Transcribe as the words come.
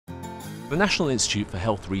The National Institute for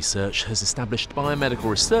Health Research has established biomedical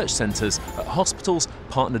research centres at hospitals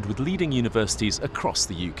partnered with leading universities across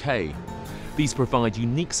the UK. These provide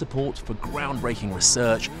unique support for groundbreaking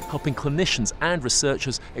research, helping clinicians and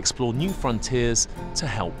researchers explore new frontiers to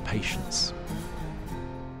help patients.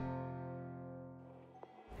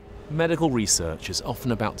 Medical research is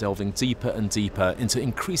often about delving deeper and deeper into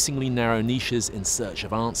increasingly narrow niches in search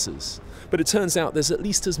of answers. But it turns out there's at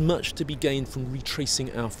least as much to be gained from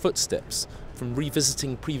retracing our footsteps, from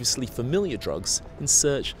revisiting previously familiar drugs in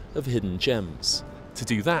search of hidden gems. To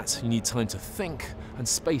do that, you need time to think and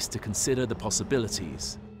space to consider the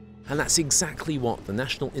possibilities. And that's exactly what the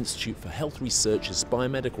National Institute for Health Research's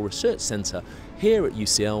Biomedical Research Centre here at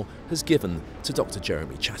UCL has given to Dr.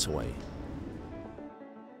 Jeremy Chataway.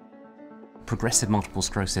 Progressive multiple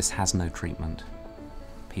sclerosis has no treatment.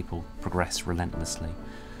 People progress relentlessly.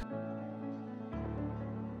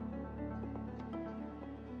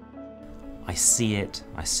 I see it,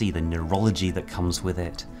 I see the neurology that comes with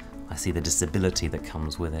it, I see the disability that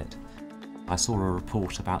comes with it. I saw a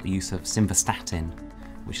report about the use of simvastatin,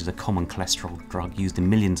 which is a common cholesterol drug used in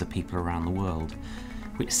millions of people around the world,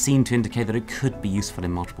 which seemed to indicate that it could be useful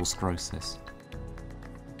in multiple sclerosis.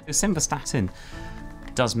 Simvastatin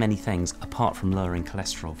does many things apart from lowering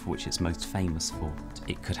cholesterol, for which it's most famous for.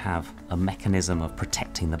 It could have a mechanism of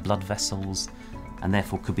protecting the blood vessels and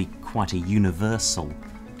therefore could be quite a universal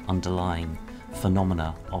underlying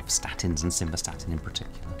phenomena of statins and simvastatin in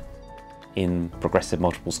particular. In progressive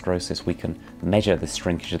multiple sclerosis we can measure the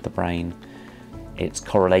shrinkage of the brain. It's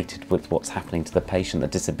correlated with what's happening to the patient, the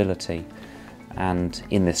disability, and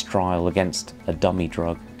in this trial against a dummy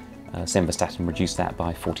drug, simvastatin reduced that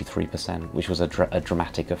by 43%, which was a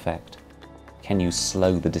dramatic effect. Can you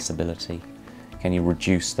slow the disability? Can you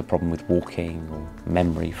reduce the problem with walking or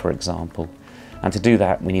memory, for example? And to do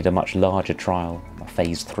that, we need a much larger trial, a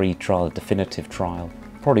phase 3 trial, a definitive trial,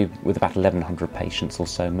 probably with about 1,100 patients or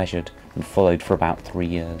so measured and followed for about 3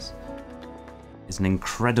 years. It's an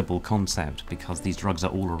incredible concept because these drugs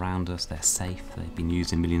are all around us, they're safe, they've been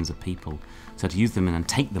used in millions of people. So to use them and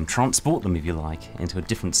take them, transport them if you like, into a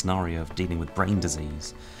different scenario of dealing with brain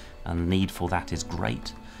disease, and the need for that is great.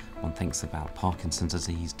 One thinks about Parkinson's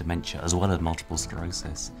disease, dementia, as well as multiple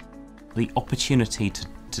sclerosis. The opportunity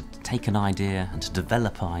to take an idea and to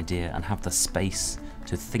develop an idea and have the space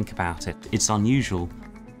to think about it, it's unusual.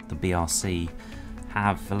 The BRC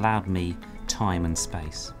have allowed me time and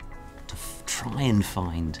space to try and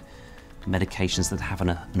find medications that have an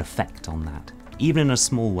effect on that, even in a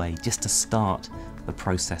small way, just to start the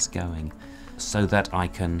process going, so that I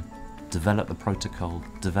can develop the protocol,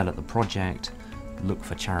 develop the project, look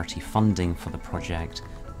for charity funding for the project,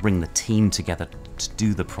 bring the team together to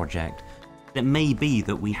do the project. It may be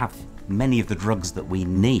that we have many of the drugs that we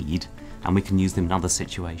need and we can use them in other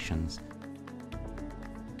situations.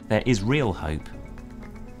 There is real hope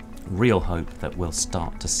that we'll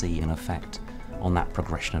start to see an effect on that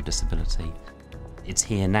progression of disability. It's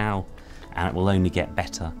here now and it will only get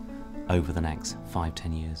better over the next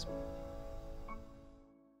 5-10 years.